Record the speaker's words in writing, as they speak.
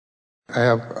I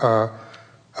have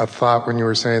a thought when you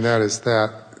were saying that, is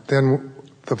that then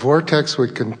the vortex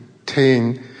would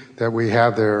contain that we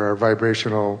have there, our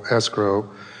vibrational escrow,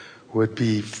 would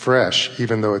be fresh,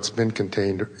 even though it's been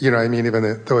contained. You know what I mean?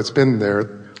 Even though it's been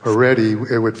there already,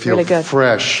 it would feel really good.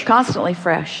 Fresh. Constantly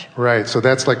fresh. Right. So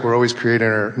that's like we're always creating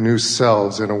our new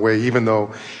selves in a way, even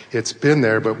though it's been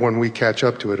there, but when we catch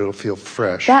up to it, it'll feel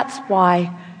fresh. That's why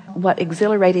what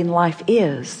exhilarating life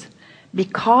is,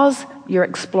 because you're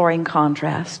exploring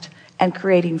contrast and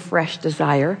creating fresh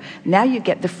desire, now you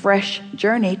get the fresh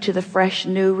journey to the fresh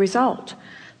new result.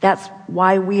 That's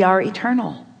why we are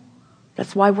eternal.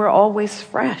 That's why we're always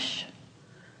fresh,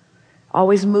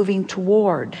 always moving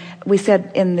toward. We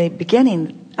said in the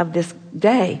beginning of this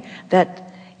day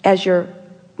that as you're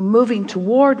moving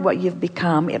toward what you've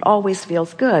become, it always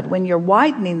feels good. When you're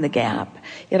widening the gap,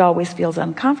 it always feels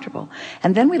uncomfortable.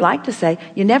 And then we like to say,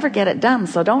 you never get it done,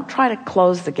 so don't try to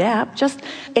close the gap. Just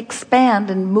expand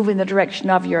and move in the direction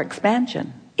of your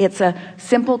expansion. It's a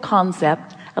simple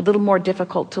concept, a little more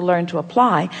difficult to learn to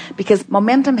apply, because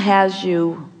momentum has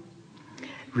you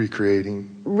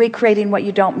recreating what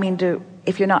you don't mean to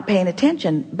if you're not paying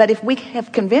attention. But if we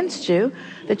have convinced you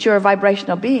that you're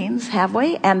vibrational beings, have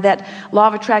we? And that law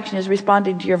of attraction is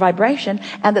responding to your vibration,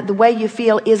 and that the way you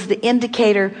feel is the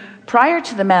indicator prior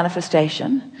to the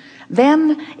manifestation,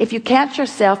 then if you catch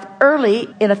yourself early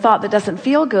in a thought that doesn't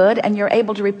feel good and you're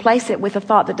able to replace it with a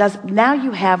thought that does, now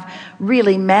you have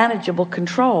really manageable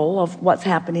control of what's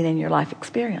happening in your life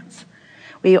experience.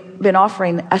 We've been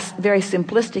offering a very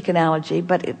simplistic analogy,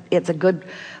 but it's a good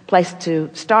place to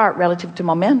start relative to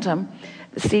momentum.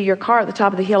 See your car at the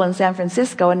top of the hill in San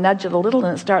Francisco and nudge it a little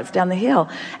and it starts down the hill.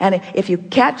 And if you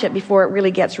catch it before it really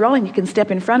gets rolling, you can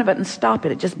step in front of it and stop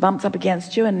it. It just bumps up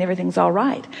against you and everything's all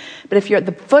right. But if you're at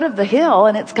the foot of the hill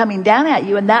and it's coming down at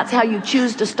you and that's how you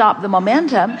choose to stop the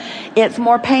momentum, it's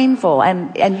more painful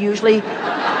and usually...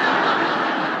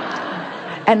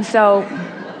 And so...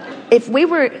 if we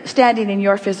were standing in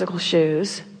your physical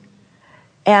shoes,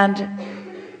 and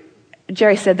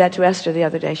Jerry said that to Esther the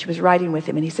other day, she was riding with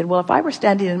him, and he said, well, if I were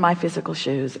standing in my physical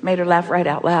shoes, it made her laugh right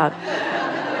out loud.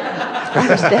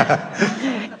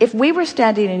 If we were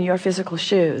standing in your physical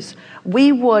shoes,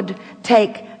 we would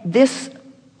take this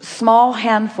small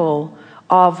handful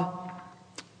of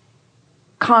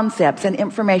concepts and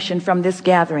information from this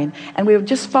gathering, and we would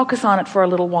just focus on it for a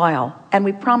little while, and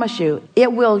we promise you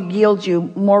it will yield you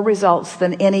more results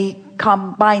than any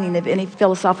combining of any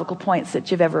philosophical points that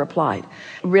you've ever applied.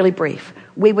 Really brief.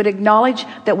 We would acknowledge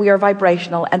that we are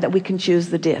vibrational and that we can choose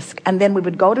the disc, and then we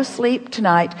would go to sleep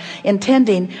tonight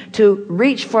intending to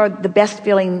reach for the best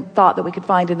feeling thought that we could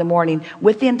find in the morning,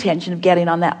 with the intention of getting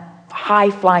on that high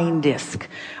flying disc,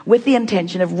 with the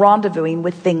intention of rendezvousing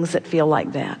with things that feel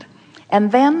like that. And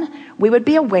then we would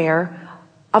be aware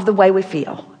of the way we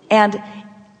feel. And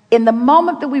in the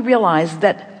moment that we realize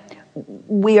that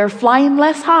we are flying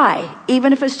less high,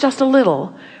 even if it's just a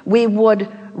little, we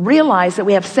would realize that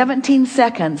we have 17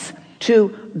 seconds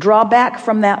to draw back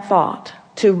from that thought,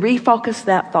 to refocus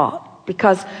that thought.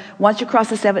 Because once you cross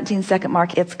the 17-second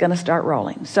mark, it's going to start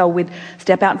rolling. So we'd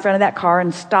step out in front of that car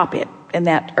and stop it in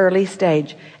that early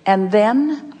stage. And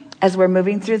then, as we're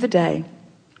moving through the day,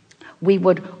 we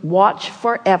would watch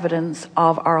for evidence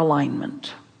of our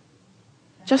alignment.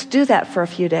 Just do that for a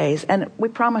few days, and we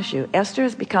promise you, Esther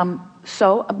has become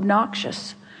so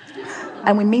obnoxious.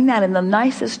 And we mean that in the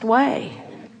nicest way.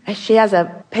 She has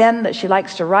a pen that she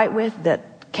likes to write with that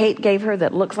Kate gave her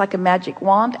that looks like a magic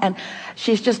wand, and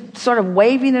she's just sort of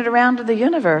waving it around to the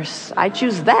universe. I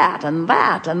choose that and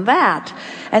that and that.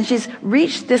 And she's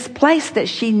reached this place that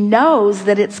she knows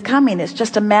that it's coming. It's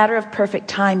just a matter of perfect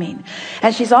timing.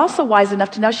 And she's also wise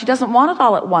enough to know she doesn't want it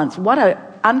all at once. What an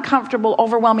uncomfortable,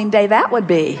 overwhelming day that would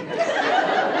be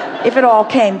if it all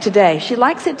came today. She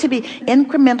likes it to be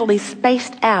incrementally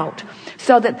spaced out,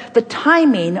 so that the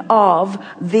timing of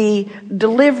the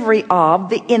delivery of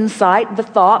the insight, the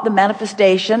thought, the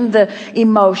manifestation, the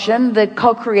emotion, the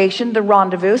co-creation, the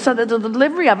rendezvous, so that the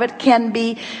delivery of it can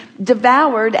be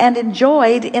devoured and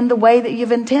enjoyed in the way that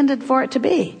you've intended for it to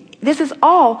be. This is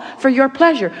all for your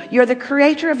pleasure. You're the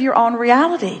creator of your own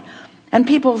reality. And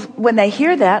people, when they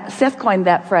hear that, Seth coined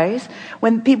that phrase,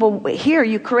 when people hear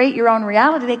you create your own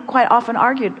reality, they quite often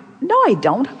argued, no, I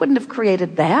don't. I wouldn't have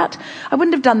created that. I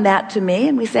wouldn't have done that to me.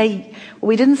 And we say, well,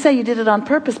 we didn't say you did it on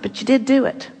purpose, but you did do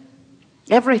it.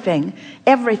 Everything,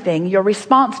 your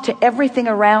response to everything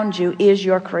around you is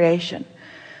your creation.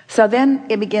 So then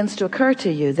it begins to occur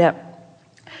to you that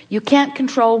you can't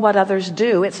control what others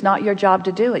do. It's not your job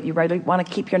to do it. You really want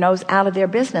to keep your nose out of their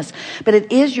business. But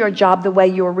it is your job the way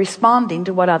you're responding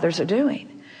to what others are doing.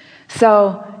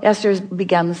 So Esther's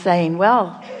begun saying,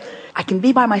 well, I can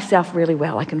be by myself really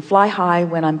well. I can fly high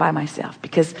when I'm by myself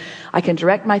because I can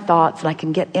direct my thoughts and I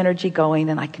can get energy going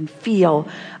and I can feel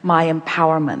my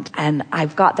empowerment. And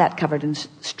I've got that covered. And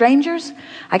strangers,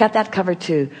 I got that covered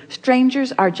too.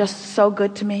 Strangers are just so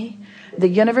good to me. The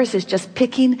universe is just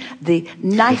picking the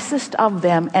nicest of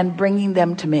them and bringing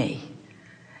them to me.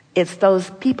 It's those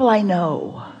people I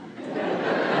know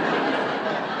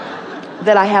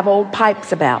that I have old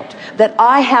pipes about.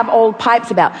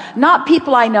 Not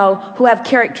people I know who have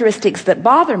characteristics that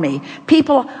bother me.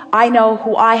 People I know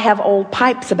who I have old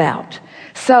pipes about.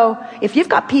 So if you've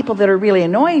got people that are really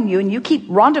annoying you and you keep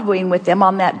rendezvousing with them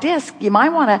on that disc, you might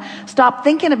want to stop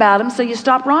thinking about them so you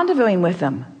stop rendezvousing with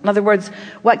them. In other words,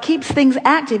 what keeps things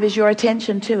active is your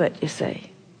attention to it, you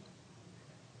see.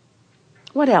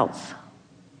 What else?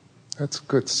 That's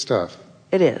good stuff.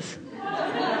 It is.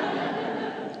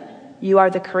 You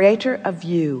are the creator of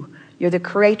you. You're the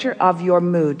creator of your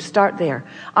mood. Start there.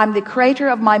 I'm the creator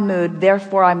of my mood,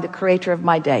 therefore I'm the creator of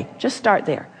my day. Just start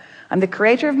there. I'm the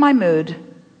creator of my mood,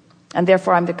 and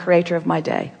therefore I'm the creator of my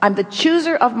day. I'm the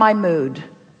chooser of my mood.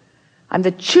 I'm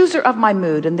the chooser of my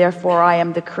mood, and therefore I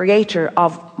am the creator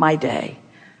of my day.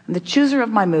 I'm the chooser of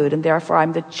my mood, and therefore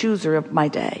I'm the chooser of my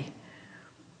day.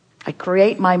 I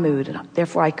create my mood, and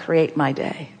therefore I create my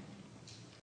day.